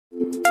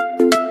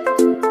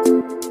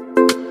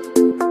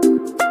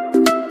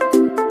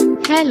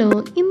Hello,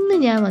 ഇന്ന്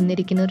ഞാൻ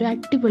വന്നിരിക്കുന്ന ഒരു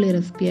അടിപൊളി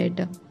റെസിപ്പി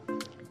ആയിട്ട്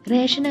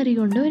റേഷൻ അരി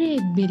കൊണ്ട് ഒരു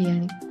എഗ്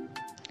ബിരിയാണി.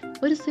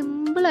 ഒരു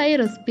സിമ്പിളായ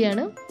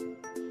റെസിപ്പിയാണ്.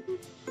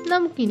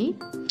 നമുക്കിനി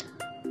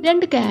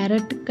 2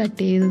 ക്യാരറ്റ്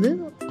കട്ട് ചെയ്തത്,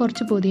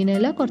 കുറച്ച്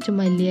പുതിനയില, കുറച്ച്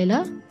മല്ലിയില,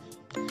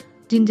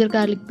 ജിഞ്ചർ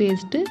ഗാർലിക്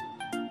പേസ്റ്റ്,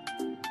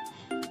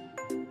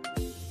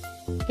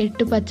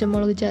 8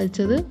 പച്ചമുളക്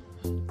ചതച്ചത്,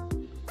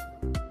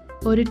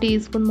 1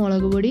 ടീസ്പൂൺ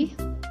മുളക് പൊടി,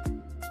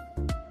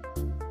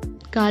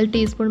 1/4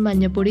 ടീസ്പൂൺ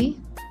മഞ്ഞൾപ്പൊടി,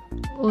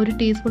 1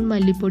 ടീസ്പൂൺ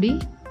മല്ലിപ്പൊടി,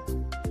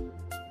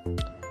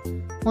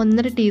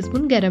 1.5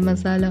 ടീസ്പൂൺ ഗരം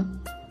മസാല.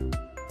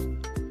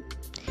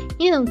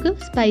 ഇനി നമുക്ക്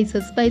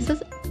സ്പൈസസ്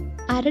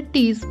 1/2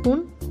 ടീസ്പൂൺ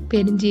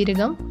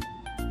പെരിഞ്ജീരകം,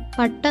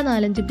 പട്ട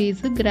 4-5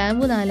 പീസ്,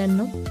 ഗ്രാമ്പു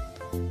 4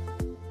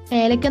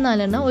 ഏലക്ക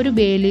 4, 1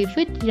 ബേ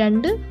ലീഫ്,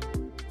 2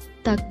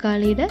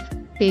 തക്കാളിയുടെ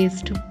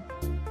പേസ്റ്റും.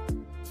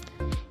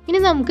 ഇനി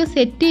നമുക്ക്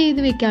സെറ്റ് ചെയ്ത്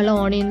വെക്കാനുള്ള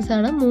ഓണിയൻസ്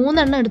ആണ്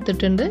 3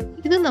 എടുത്തിട്ടുണ്ട്.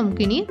 ഇത്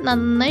നമുക്കിനി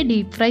നന്നായി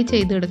ഡീപ്പ് ഫ്രൈ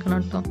ചെയ്തെടുക്കണം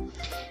കേട്ടോ.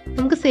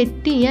 നമുക്ക്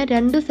സെറ്റ് ചെയ്യാൻ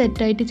 2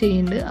 സെറ്റായിട്ട്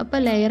ചെയ്യുന്നുണ്ട്. അപ്പോൾ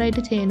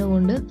ലെയറായിട്ട്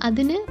ചെയ്യുന്നതുകൊണ്ട്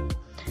അതിന്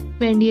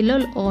വേണ്ടിയുള്ള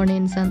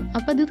ഓണിയൻസ് ആണ്.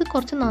 അപ്പോൾ ഇത്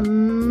കുറച്ച്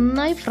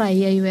നന്നായി ഫ്രൈ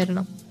ആയി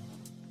വരണം.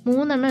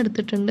 3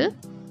 എടുത്തിട്ടുണ്ട്.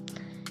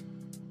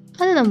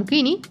 അത് നമുക്ക്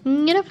ഇനി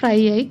ഇങ്ങനെ ഫ്രൈ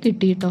ആയി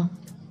കിട്ടി കേട്ടോ.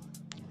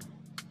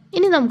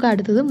 ഇനി നമുക്ക്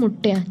അടുത്തത്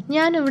മുട്ടയാണ്.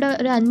 ഞാനിവിടെ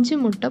ഒരു 5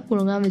 മുട്ട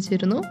പുഴുങ്ങാൻ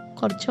വെച്ചിരുന്നു.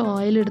 കുറച്ച്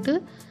ഓയിലെടുത്ത്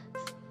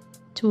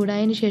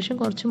ചൂടായതിന് ശേഷം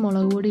കുറച്ച്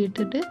മുളക് പൊടി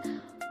ഇട്ടിട്ട്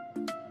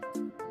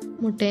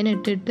മുട്ടേനെ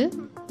ഇട്ടിട്ട്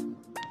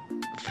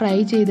ഫ്രൈ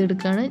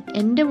ചെയ്തെടുക്കുകയാണ്.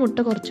 എൻ്റെ മുട്ട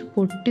കുറച്ച്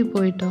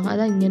പൊട്ടിപ്പോയിട്ടോ,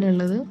 അതാ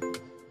ഇങ്ങനെയുള്ളത്.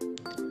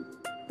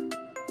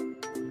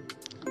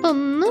 അപ്പം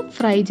ഒന്ന്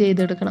ഫ്രൈ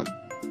ചെയ്തെടുക്കണം.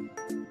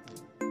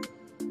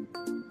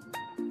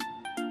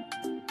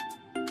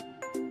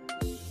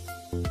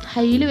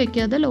 ഹൈയിൽ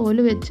വെക്കാതെ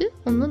ലോയിൽ വെച്ച്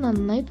ഒന്ന്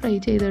നന്നായി ഫ്രൈ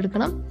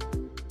ചെയ്തെടുക്കണം.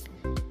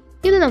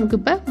 ഇത്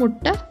നമുക്കിപ്പോൾ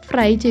മുട്ട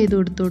ഫ്രൈ ചെയ്ത്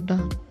കൊടുത്തു കേട്ടോ.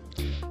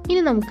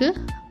 ഇനി നമുക്ക്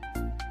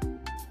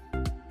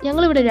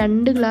ഞങ്ങളിവിടെ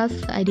 2 ഗ്ലാസ്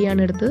അരിയാണ്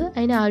എടുത്തത്.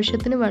 അതിന്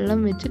ആവശ്യത്തിന് വെള്ളം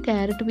വെച്ച്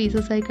ക്യാരറ്റ്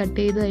പീസസായി കട്ട്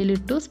ചെയ്ത്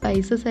അതിലിട്ടു,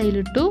 സ്പൈസസ്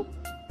അതിലിട്ടു,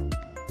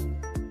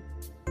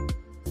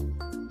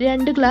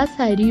 2 ഗ്ലാസ്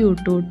അരിയും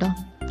ഇട്ടു കേട്ടോ.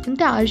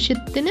 എന്നിട്ട്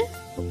ആവശ്യത്തിന്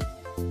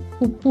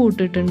ഉപ്പും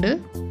ഇട്ടിട്ടുണ്ട്.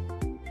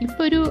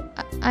 ഇപ്പോൾ ഒരു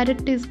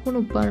 1/2 ടീസ്പൂൺ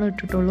ഉപ്പാണ്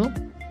ഇട്ടിട്ടുള്ളൂ.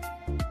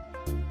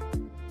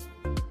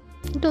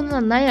 എന്നിട്ടൊന്ന്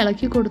നന്നായി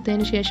ഇളക്കി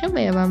കൊടുത്തതിന് ശേഷം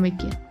വേവാൻ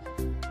വയ്ക്കുക.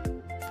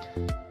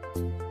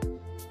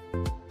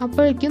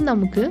 അപ്പോഴേക്കും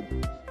നമുക്ക്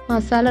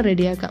മസാല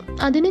റെഡിയാക്കാം.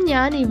 അതിന്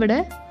ഞാൻ ഇവിടെ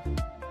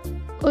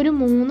ഒരു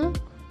 3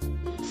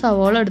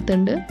 സവോള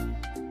എടുത്തിട്ടുണ്ട്.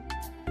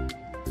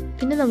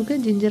 പിന്നെ നമുക്ക്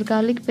ജിഞ്ചർ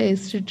ഗാർലിക്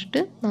പേസ്റ്റ്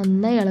ഇട്ടിട്ട്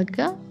നന്നായി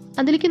ഇളക്കുക.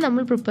 അതിലേക്ക്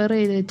നമ്മൾ പ്രിപ്പയർ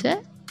ചെയ്ത് വെച്ച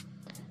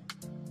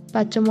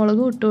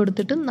പച്ചമുളക് ഇട്ട്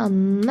കൊടുത്തിട്ട്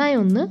നന്നായി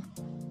ഒന്ന്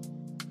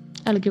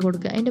ഇളക്കി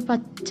കൊടുക്കുക. അതിൻ്റെ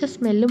പച്ച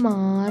സ്മെല്ല്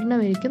മാറുന്ന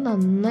വരയ്ക്ക്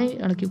നന്നായി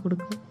ഇളക്കി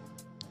കൊടുക്കുക.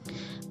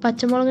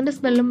 പച്ചമുളകിൻ്റെ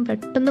സ്മെല്ലും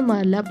പെട്ടെന്ന്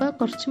മാറില്ല. അപ്പോൾ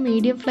കുറച്ച്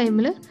മീഡിയം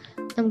ഫ്ലെയിമിൽ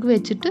നമുക്ക്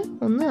വെച്ചിട്ട്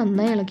ഒന്ന്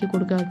നന്നായി ഇളക്കി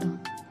കൊടുക്കുക കേട്ടോ.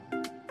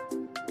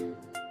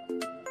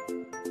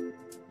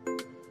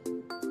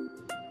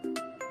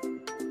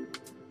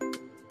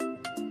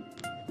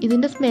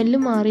 ഇതിൻ്റെ സ്മെല്ല്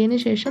മാറിയതിന്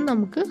ശേഷം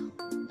നമുക്ക്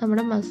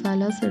നമ്മുടെ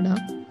മസാലാസ് ഇടാം.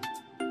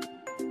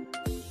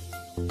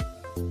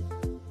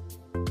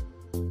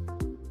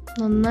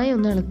 നന്നായി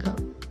ഒന്ന് ഇളക്കാം,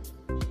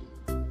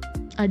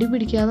 അടി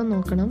പിടിക്കാതെ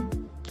നോക്കണം.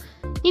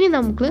 ഇനി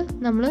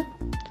നമ്മൾ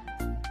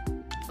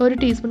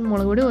 1 ടീസ്പൂൺ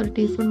മുളക് പൊടി, 1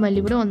 ടീസ്പൂൺ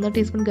മല്ലിപ്പൊടി, 1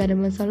 ടീസ്പൂൺ ഗരം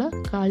മസാല,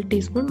 1/4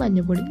 ടീസ്പൂൺ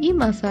മഞ്ഞൾപ്പൊടി, ഈ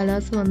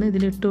മസാലാസ് വന്ന്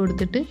ഇതിലിട്ട്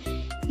കൊടുത്തിട്ട്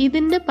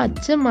ഇതിൻ്റെ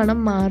പച്ച മണം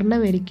മാറുന്ന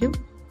വരയ്ക്കും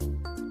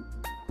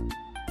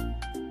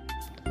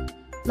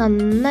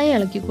നന്നായി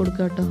ഇളക്കി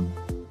കൊടുക്കുക കേട്ടോ.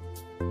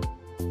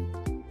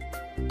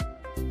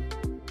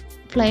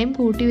 ഫ്ലെയിം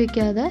കൂട്ടി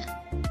വെക്കാതെ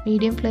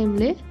മീഡിയം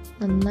ഫ്ലെയിമിൽ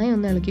നന്നായി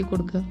ഒന്ന് ഇളക്കി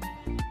കൊടുക്കുക.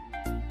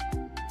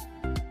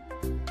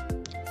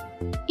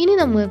 ഇനി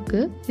നമുക്ക്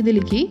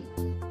ഇതിലേക്ക്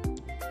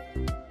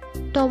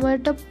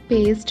ടൊമാറ്റോ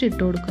പേസ്റ്റ്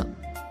ഇട്ട് കൊടുക്കാം.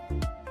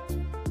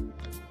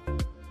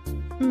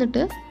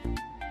 എന്നിട്ട്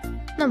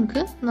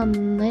നമുക്ക്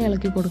നന്നായി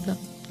ഇളക്കി കൊടുക്കാം.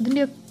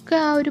 ഇതിൻ്റെയൊക്കെ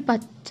ആ ഒരു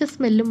പച്ച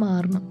സ്മെല്ല്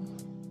മാറണം.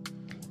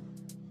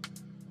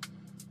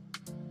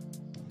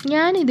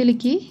 ഞാൻ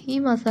ഇതിലേക്ക് ഈ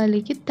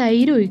മസാലയ്ക്ക്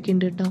തൈര്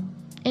ഒഴിക്കുന്നുണ്ട് കേട്ടോ.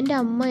 എൻ്റെ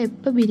അമ്മ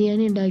എപ്പോൾ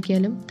ബിരിയാണി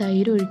ഉണ്ടാക്കിയാലും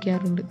തൈര്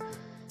ഒഴിക്കാറുണ്ട്.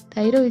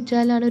 തൈര്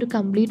ഒഴിച്ചാലാണ് ഒരു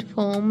കംപ്ലീറ്റ്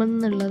ഫോം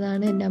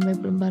എന്നുള്ളതാണ് എൻ്റെ അമ്മ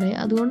എപ്പോഴും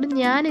പറയുക. അതുകൊണ്ട്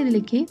ഞാൻ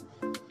ഇതിലേക്ക്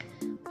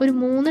ഒരു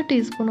 3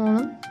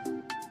 ടീസ്പൂണോളം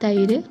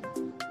തൈര്,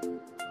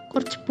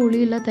 കുറച്ച്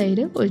പുളിയുള്ള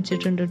തൈര്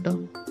ഒഴിച്ചിട്ടുണ്ട് കേട്ടോ.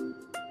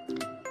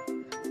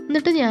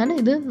 എന്നിട്ട് ഞാൻ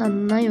ഇത്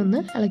നന്നായി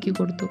ഒന്ന് ഇളക്കി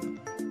കൊടുത്തു.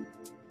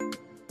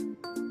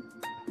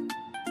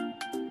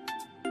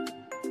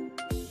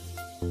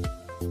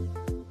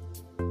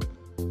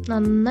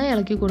 നന്നായി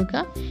ഇളക്കി കൊടുക്കുക.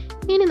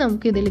 ഇനി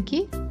നമുക്ക് ഇതിലേക്ക്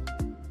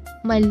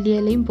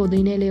മല്ലിയിലയും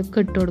പുതിനയിലയും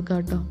ഒക്കെ ഇട്ട് കൊടുക്കാം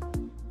കേട്ടോ.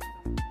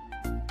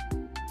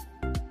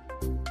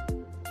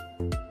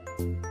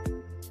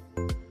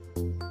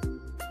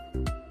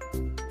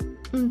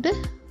 എന്നിട്ട്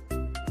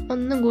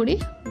ഒന്നും കൂടി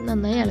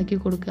നന്നായി ഇളക്കി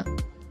കൊടുക്കുക.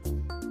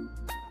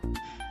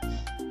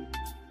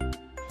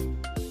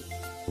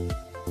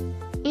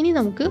 ഇനി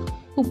നമുക്ക്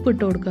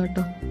ഉപ്പിട്ട് കൊടുക്കാം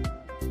കേട്ടോ.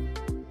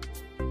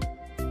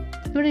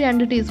 ഇവിടെ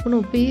 2 ടീസ്പൂൺ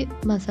ഉപ്പ് ഈ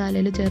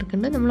മസാലയിൽ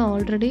ചേർക്കുന്നുണ്ട്. നമ്മൾ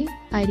ഓൾറെഡി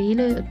അരിയിൽ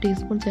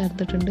ടീസ്പൂൺ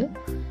ചേർത്തിട്ടുണ്ട്.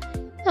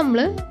 നമ്മൾ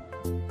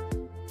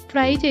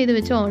ഫ്രൈ ചെയ്ത്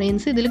വെച്ച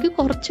ഓണിയൻസ് ഇതിലേക്ക്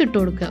കുറച്ച് ഇട്ട്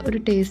കൊടുക്കുക ഒരു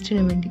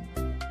ടേസ്റ്റിന് വേണ്ടി.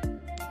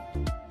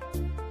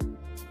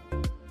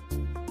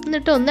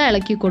 എന്നിട്ട് ഒന്ന്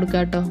ഇളക്കി കൊടുക്കുക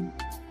കേട്ടോ.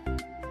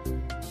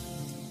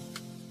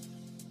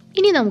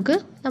 ഇനി നമുക്ക്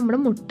നമ്മുടെ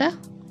മുട്ട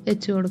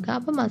വെച്ച് കൊടുക്കാം.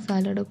 അപ്പോൾ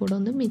മസാലയുടെ കൂടെ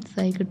ഒന്ന്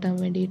മിക്സായി കിട്ടാൻ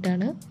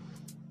വേണ്ടിയിട്ടാണ്.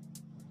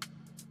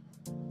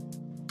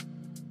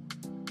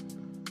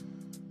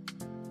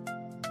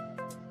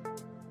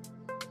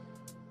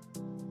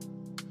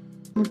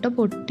 മുട്ട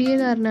പൊട്ടിയ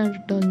കാരണമാണ്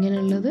കേട്ടോ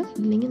ഇങ്ങനെയുള്ളത്,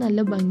 ഇല്ലെങ്കിൽ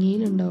നല്ല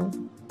ഭംഗിയിലുണ്ടാവും.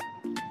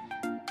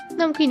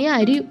 നമുക്കിനി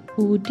അരി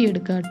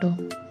ഊറ്റിയെടുക്കാം കേട്ടോ.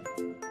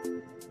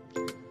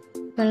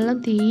 വെള്ളം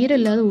തീരെ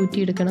ഇല്ലാതെ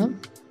ഊറ്റിയെടുക്കണം.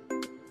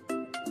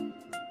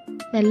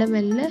 മെല്ലെ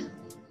മെല്ലെ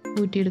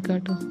ഊറ്റിയെടുക്കാം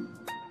കേട്ടോ.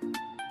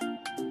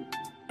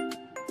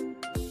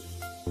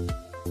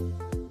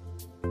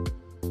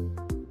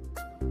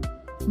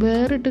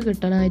 വേറിട്ട്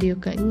കിട്ടണം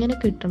അരിയൊക്കെ, ഇങ്ങനെ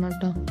കിട്ടണം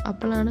കേട്ടോ.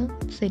 അപ്പോഴാണ്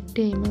സെറ്റ്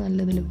ചെയ്യുമ്പോൾ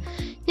നല്ലതിലും.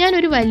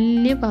 ഞാനൊരു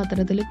വലിയ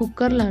പാത്രത്തിൽ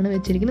കുക്കറിലാണ്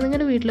വെച്ചിരിക്കുന്നത്.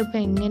 നിങ്ങളുടെ വീട്ടിലിപ്പോൾ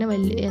എങ്ങനെ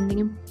വലിയ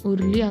എന്തെങ്കിലും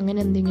ഉരുളി അങ്ങനെ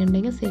എന്തെങ്കിലും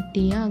ഉണ്ടെങ്കിൽ സെറ്റ്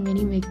ചെയ്യുക,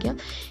 അങ്ങനെയും വയ്ക്കാം.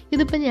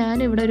 ഇതിപ്പോൾ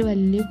ഞാനിവിടെ ഒരു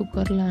വലിയ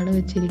കുക്കറിലാണ്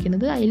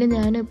വെച്ചിരിക്കുന്നത്. അതിൽ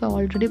ഞാനിപ്പോൾ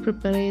ഓൾറെഡി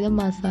പ്രിപ്പയർ ചെയ്ത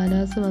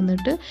മസാലാസ്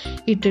വന്നിട്ട്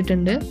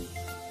ഇട്ടിട്ടുണ്ട്.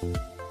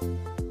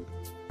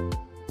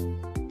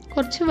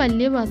 കുറച്ച്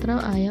വലിയ പാത്രം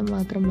ആയാൽ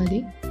മാത്രം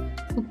മതി,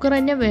 കുക്കർ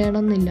തന്നെ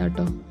വേണമെന്നില്ല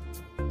കേട്ടോ.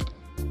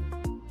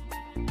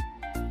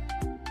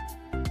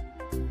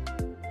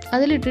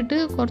 അതിലിട്ടിട്ട്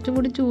കുറച്ചും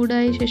കൂടി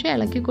ചൂടായ ശേഷം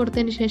ഇളക്കി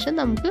കൊടുത്തതിന് ശേഷം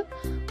നമുക്ക്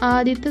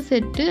ആദ്യത്തെ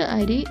സെറ്റ്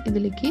അരി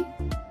ഇതിലേക്ക്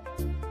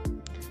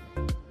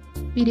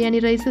ബിരിയാണി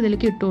റൈസ്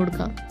ഇതിലേക്ക് ഇട്ട്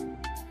കൊടുക്കാം.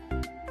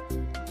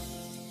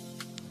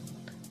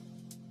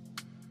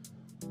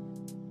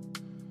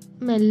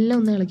 മെല്ലെ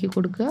ഒന്ന് ഇളക്കി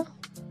കൊടുക്കുക.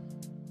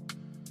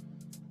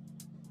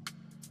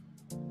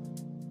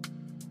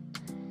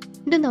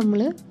 ഇത് നമ്മൾ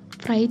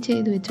ഫ്രൈ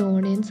ചെയ്ത് വെച്ച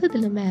ഓണിയൻസ്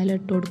ഇതിൽ മേലെ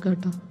ഇട്ട് കൊടുക്കുക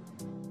കേട്ടോ.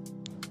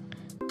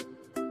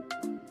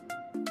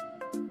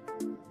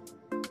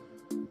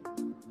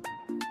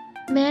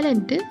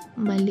 മേലിട്ട്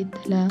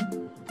മല്ലിത്തല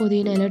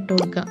പുതിന ഇല ഇട്ട്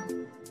കൊടുക്കുക.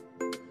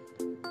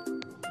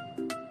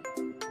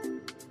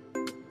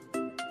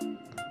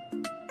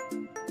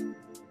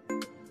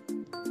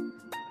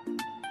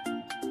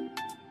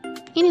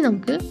 ഇനി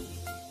നമുക്ക്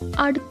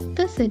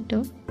അടുത്ത സെറ്റ്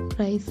ഓഫ്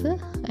റൈസ്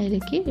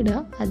അതിലേക്ക്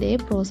ഇടുക. അതേ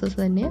പ്രോസസ്സ്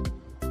തന്നെ.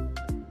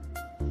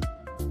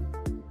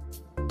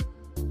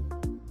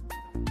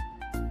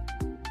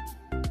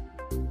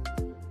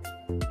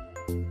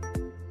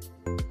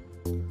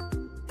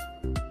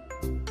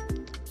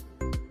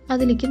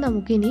 അതിലേക്ക്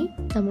നമുക്കിനി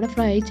നമ്മുടെ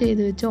ഫ്രൈ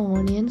ചെയ്ത് വെച്ച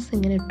ഓണിയൻസ്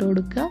ഇങ്ങനെ ഇട്ട്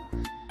കൊടുക്കുക.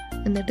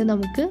 എന്നിട്ട്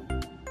നമുക്ക്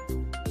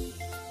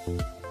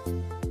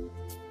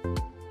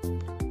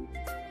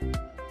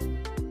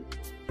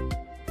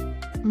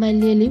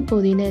മല്ലിയിലയും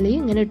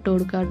പുതിനയിലയും ഇങ്ങനെ ഇട്ട്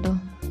കൊടുക്കുക കേട്ടോ.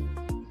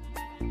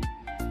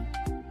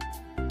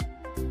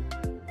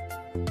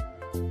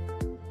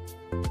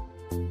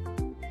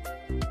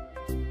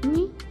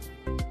 ഇനി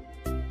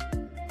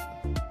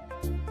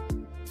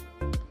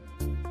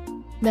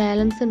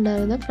ബാലൻസ്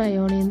ഉണ്ടാകുന്ന ഫ്രൈ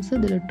ഓണിയൻസ്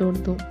ഇതിലിട്ട്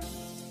കൊടുത്തു.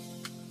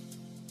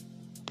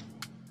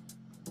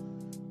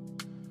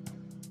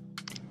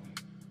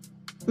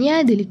 ഞാൻ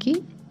ഇതിലേക്ക്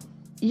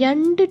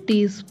 2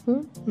 ടീസ്പൂൺ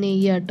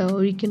നെയ്യാട്ടോ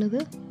ഒഴിക്കുന്നത്.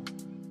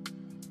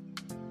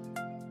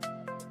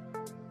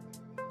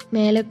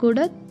 മേലെ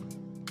കൂടെ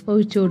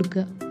ഒഴിച്ചു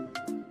കൊടുക്കുക.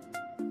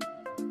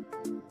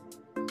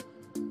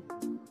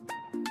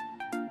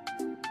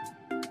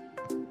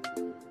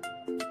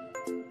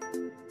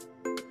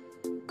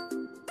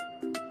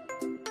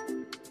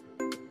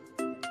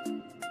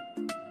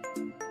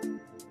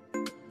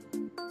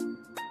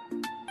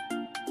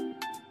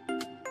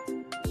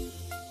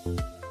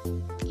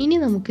 ഇനി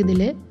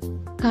നമുക്കിതിൽ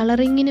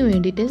കളറിങ്ങിന്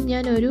വേണ്ടിയിട്ട്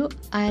ഞാനൊരു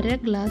 1/2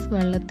 ഗ്ലാസ്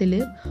വെള്ളത്തിൽ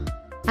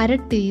 1/2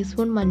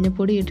 ടീസ്പൂൺ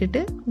മഞ്ഞൾപ്പൊടി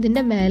ഇട്ടിട്ട്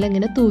ഇതിൻ്റെ മേലെ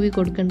ഇങ്ങനെ തൂവി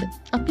കൊടുക്കുന്നുണ്ട്.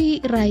 അപ്പോൾ ഈ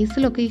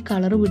റൈസിലൊക്കെ ഈ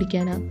കളറ്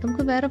പിടിക്കാനാണ്.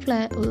 നമുക്ക് വേറെ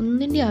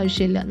ഒന്നിൻ്റെ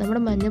ആവശ്യമില്ല,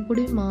 നമ്മുടെ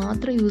മഞ്ഞൾപ്പൊടി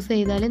മാത്രം യൂസ്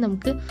ചെയ്താലേ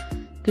നമുക്ക്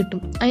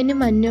കിട്ടും. അതിന്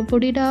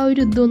മഞ്ഞൾപ്പൊടിയുടെ ആ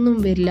ഒരു ഇതൊന്നും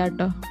വരില്ല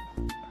കേട്ടോ,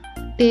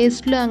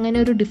 ടേസ്റ്റിൽ അങ്ങനെ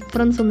ഒരു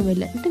ഡിഫറൻസ് ഒന്നും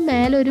വരില്ല. എന്നിട്ട്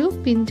മേലെ ഒരു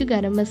പിഞ്ച്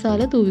ഗരം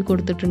മസാല തൂവി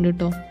കൊടുത്തിട്ടുണ്ട്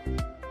കേട്ടോ.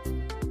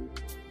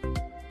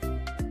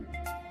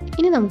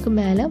 ഇനി നമുക്ക്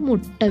മേലെ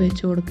മുട്ട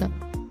വെച്ച് കൊടുക്കാം.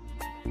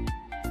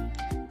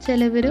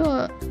 ചിലവർ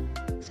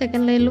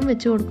സെക്കൻഡ് ലെയറിലും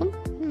വെച്ച് കൊടുക്കും.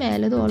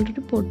 മേലെ അത്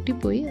ഓൾറെഡി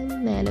പൊട്ടിപ്പോയി, അത്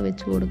മേലെ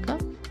വെച്ച് കൊടുക്കാം.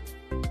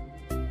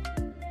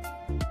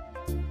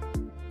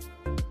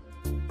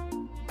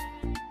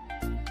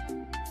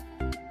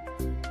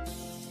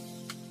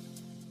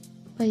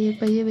 പയ്യെ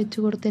പയ്യെ വെച്ച്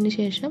കൊടുത്തതിന്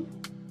ശേഷം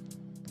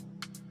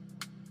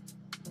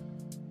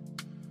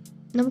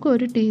നമുക്ക്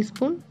 1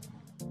 ടീസ്പൂൺ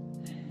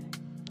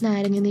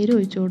നാരങ്ങ നീര്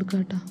ഒഴിച്ചു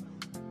കൊടുക്കാം കേട്ടോ.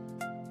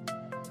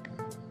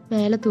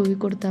 മേലെ തൂവി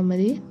കൊടുത്താൽ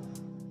മതി.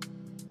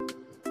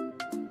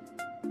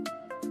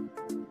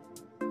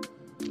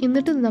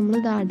 എന്നിട്ട്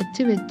നമ്മളിത്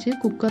അടച്ച് വെച്ച്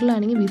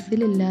കുക്കറിലാണെങ്കിൽ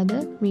വിസിലില്ലാതെ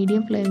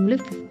മീഡിയം ഫ്ലെയിമിൽ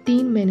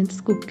 15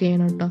 മിനിറ്റ്സ് കുക്ക്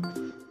ചെയ്യണം കേട്ടോ.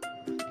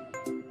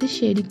 ഇത്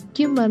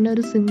ശരിക്കും പറഞ്ഞ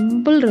ഒരു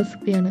സിമ്പിൾ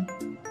റെസിപ്പിയാണ്.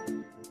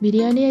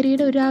 ബിരിയാണി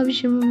അരിയുടെ ഒരു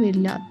ആവശ്യവും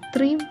വരില്ല,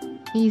 അത്രയും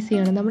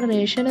ഈസിയാണ്. നമ്മുടെ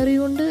റേഷൻ അരി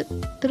കൊണ്ട്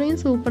ഇത്രയും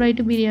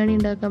സൂപ്പറായിട്ട് ബിരിയാണി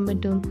ഉണ്ടാക്കാൻ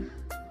പറ്റും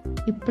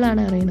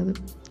ഇപ്പോഴാണ് അറിയുന്നത്.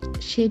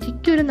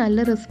 ശരിക്കും ഒരു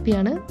നല്ല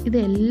റെസിപ്പിയാണ്. ഇത്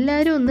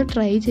എല്ലാവരും ഒന്ന്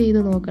ട്രൈ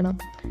ചെയ്ത് നോക്കണം.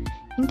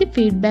 എൻ്റെ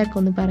ഫീഡ്ബാക്ക്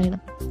ഒന്ന് പറയണം.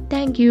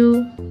 Thank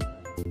you.